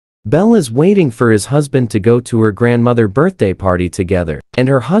Belle is waiting for his husband to go to her grandmother's birthday party together, and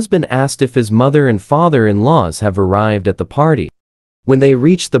her husband asked if his mother and father-in-laws have arrived at the party. When they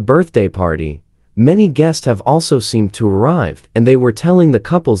reach the birthday party, many guests have also seemed to arrive, and they were telling the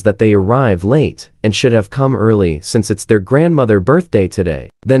couples that they arrived late and should have come early since it's their grandmother's birthday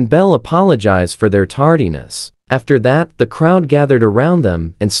today. Then Belle apologized for their tardiness. After that, the crowd gathered around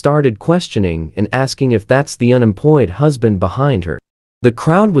them and started questioning and asking if that's the unemployed husband behind her. The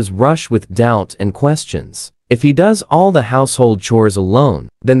crowd was rushed with doubt and questions. If he does all the household chores alone,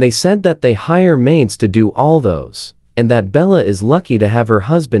 then they said that they hire maids to do all those, and that Bella is lucky to have her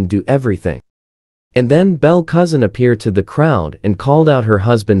husband do everything. And then Belle's cousin appeared to the crowd and called out her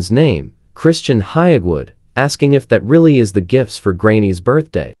husband's name, Christian Hyagwood, asking if that really is the gifts for Granny's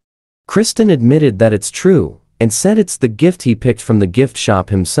birthday. Kristen admitted that it's true, and said it's the gift he picked from the gift shop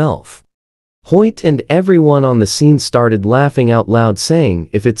himself. Hoyt and everyone on the scene started laughing out loud, saying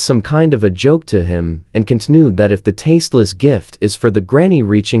if it's some kind of a joke to him, and continued that if the tasteless gift is for the granny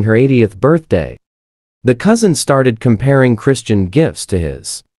reaching her 80th birthday. The cousin started comparing Christian gifts to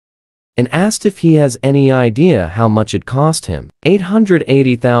his, and asked if he has any idea how much it cost him.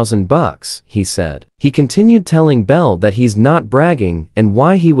 $880,000, he said. He continued telling Belle that he's not bragging and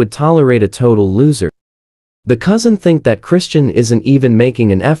why he would tolerate a total loser. The cousin think that Christian isn't even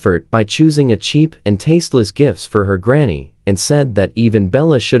making an effort by choosing a cheap and tasteless gifts for her granny, and said that even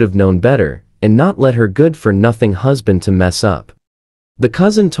Bella should have known better and not let her good-for-nothing husband to mess up. The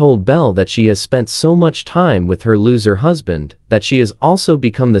cousin told Belle that she has spent so much time with her loser husband that she has also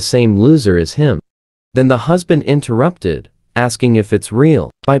become the same loser as him. Then the husband interrupted, asking if it's real,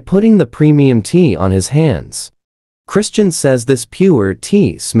 by putting the premium tea on his hands. Christian says this pure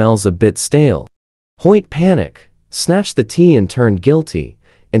tea smells a bit stale. Hoyt panicked, snatched the tea and turned guilty,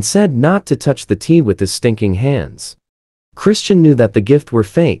 and said not to touch the tea with his stinking hands. Christian knew that the gift were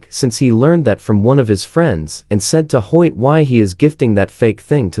fake since he learned that from one of his friends and said to Hoyt why he is gifting that fake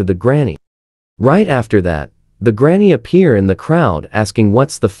thing to the granny. Right after that, the granny appeared in the crowd asking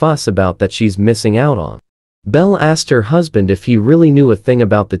what's the fuss about that she's missing out on. Belle asked her husband if he really knew a thing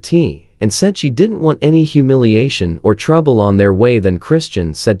about the tea, and said she didn't want any humiliation or trouble on their way. Then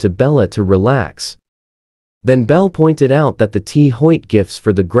Christian said to Bella to relax. Then Belle pointed out that the tea Hoyt gifts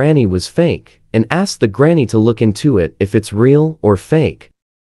for the granny was fake, and asked the granny to look into it if it's real or fake.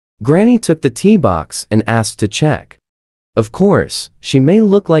 Granny took the tea box and asked to check. Of course, she may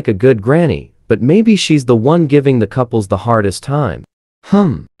look like a good granny, but maybe she's the one giving the couples the hardest time.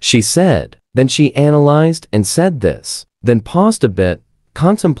 She said. Then she analyzed and said this, then paused a bit,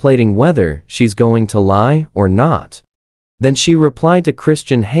 contemplating whether she's going to lie or not. Then she replied to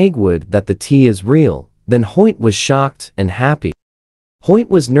Christian Hagwood that the tea is real. Then Hoyt was shocked and happy. Hoyt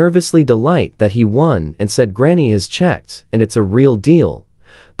was nervously delighted that he won and said Granny has checked and it's a real deal.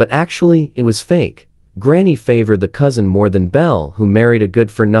 But actually it was fake. Granny favored the cousin more than Belle, who married a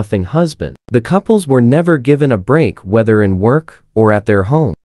good-for-nothing husband. The couples were never given a break whether in work or at their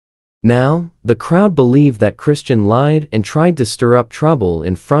home. Now, the crowd believed that Christian lied and tried to stir up trouble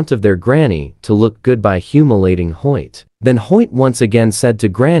in front of their granny to look good by humiliating Hoyt. Then Hoyt once again said to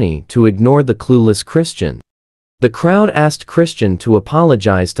Granny to ignore the clueless Christian. The crowd asked Christian to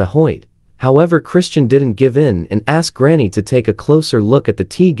apologize to Hoyt. However, Christian didn't give in and asked Granny to take a closer look at the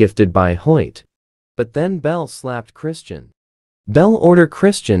tea gifted by Hoyt. But then Belle slapped Christian. Belle ordered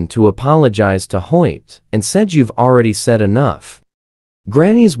Christian to apologize to Hoyt and said you've already said enough.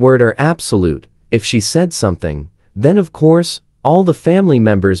 Granny's word are absolute. If she said something, then of course, all the family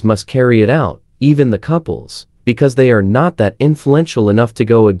members must carry it out, even the couples, because they are not that influential enough to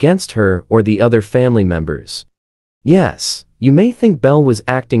go against her or the other family members. Yes, you may think Belle was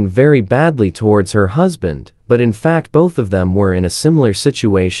acting very badly towards her husband, but in fact both of them were in a similar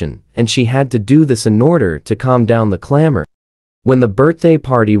situation, and she had to do this in order to calm down the clamor. When the birthday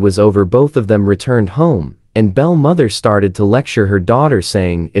party was over, both of them returned home, and Belle's mother started to lecture her daughter,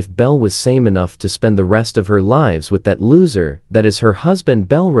 saying if Belle was sane enough to spend the rest of her lives with that loser that is her husband.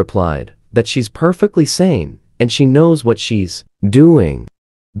 Belle replied that she's perfectly sane, and she knows what she's doing.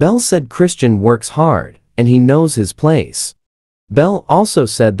 Belle said Christian works hard, and he knows his place. Belle also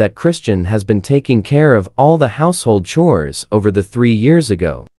said that Christian has been taking care of all the household chores over the 3 years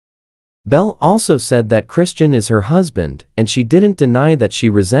ago. Belle also said that Christian is her husband, and she didn't deny that she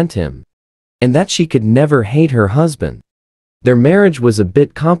resent him, and that she could never hate her husband. Their marriage was a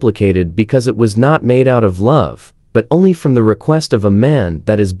bit complicated because it was not made out of love, but only from the request of a man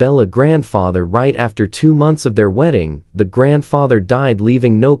that is Bella's grandfather. Right after 2 months of their wedding, the grandfather died,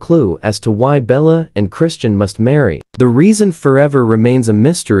 leaving no clue as to why Bella and Christian must marry. The reason forever remains a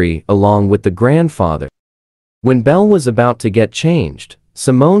mystery along with the grandfather. When Belle was about to get changed,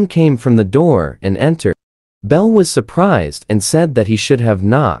 Simone came from the door and entered. Belle was surprised and said that he should have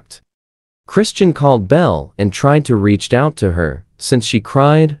knocked. Christian called Belle and tried to reach out to her, since she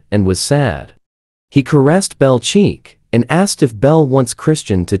cried and was sad. He caressed Belle's cheek and asked if Belle wants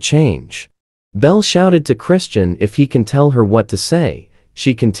Christian to change. Belle shouted to Christian if he can tell her what to say.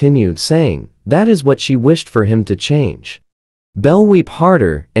 She continued saying that is what she wished for him to change. Belle wept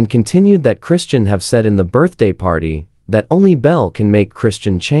harder and continued that Christian have said in the birthday party that only Belle can make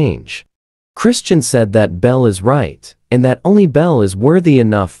Christian change. Christian said that Belle is right, and that only Belle is worthy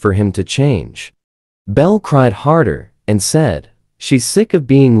enough for him to change. Belle cried harder, and said, she's sick of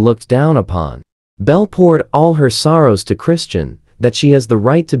being looked down upon. Belle poured all her sorrows to Christian, that she has the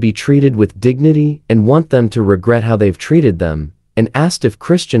right to be treated with dignity and want them to regret how they've treated them, and asked if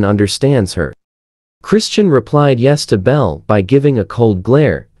Christian understands her. Christian replied yes to Belle by giving a cold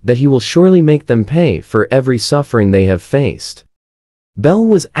glare, that he will surely make them pay for every suffering they have faced. Belle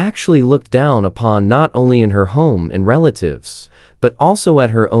was actually looked down upon not only in her home and relatives, but also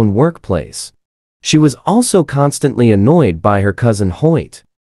at her own workplace. She was also constantly annoyed by her cousin Hoyt.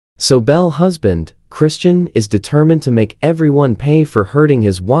 So Belle's husband, Christian, is determined to make everyone pay for hurting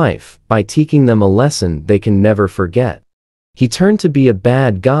his wife by teaching them a lesson they can never forget. He turned to be a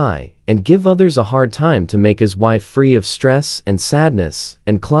bad guy and give others a hard time to make his wife free of stress and sadness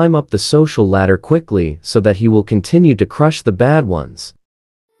and climb up the social ladder quickly so that he will continue to crush the bad ones.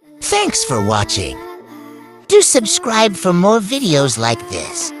 Thanks for watching. Do subscribe for more videos like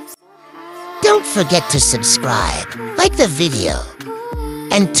this. Don't forget to subscribe, like the video,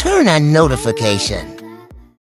 and turn on notifications.